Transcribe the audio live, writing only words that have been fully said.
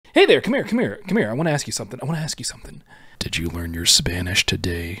Hey there, come here, come here, come here. I want to ask you something. Did you learn your Spanish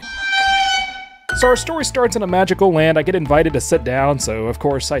today? So our story starts in a magical land. I get invited to sit down, so of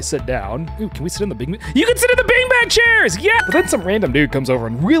course I sit down. Ooh, can we sit in the You can sit in the beanbag chairs! Yeah! But then some random dude comes over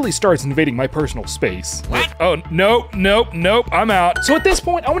and really starts invading my personal space. What? Oh, nope, I'm out. So at this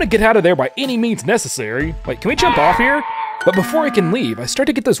point, I want to get out of there by any means necessary. Wait, can we jump off here? But before I can leave, I start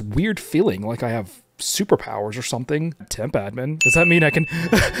to get this weird feeling like I have superpowers or something. Temp admin. Does that mean I can...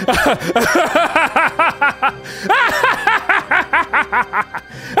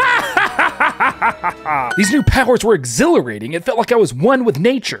 These new powers were exhilarating. It felt like I was one with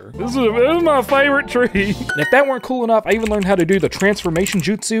nature. This is my favorite tree. And if that weren't cool enough, I even learned how to do the transformation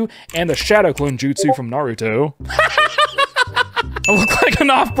jutsu and the shadow clone jutsu from Naruto. I look like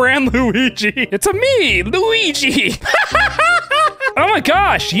an off-brand Luigi. It's a me, Luigi. Oh my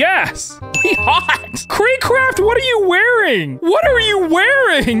gosh, yes! We hot! Creecraft, what are you wearing? What are you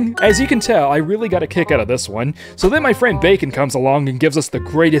wearing? As you can tell, I really got a kick out of this one. So then my friend Bacon comes along and gives us the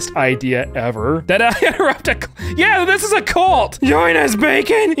greatest idea ever. Did I interrupt a... Yeah, this is a cult! Join us,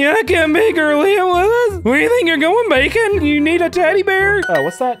 Bacon! You can't be girly with us? Where do you think you're going, Bacon? You need a teddy bear? Oh,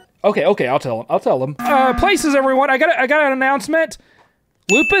 what's that? Okay, I'll tell him. Places, everyone, I got an announcement.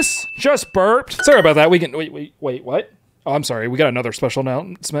 Lupus just burped. Sorry about that, we can... Wait, what? Oh, I'm sorry, we got another special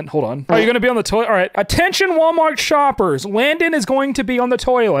announcement. Hold on. Are you gonna be on the toilet? All right, attention Walmart shoppers. Landon is going to be on the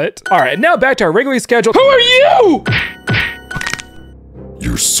toilet. All right, now back to our regularly scheduled. Who are you?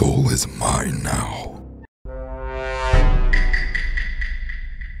 Your soul is mine now.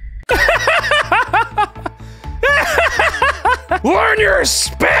 Learn your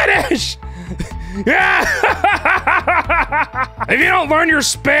Spanish! If you don't learn your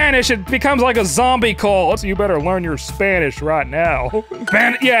Spanish, it becomes like a zombie cult. So you better learn your Spanish right now.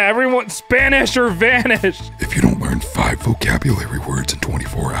 Yeah, everyone, Spanish or vanish. If you don't learn 5 vocabulary words in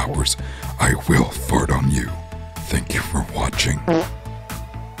 24 hours, I will fart on you. Thank you for watching.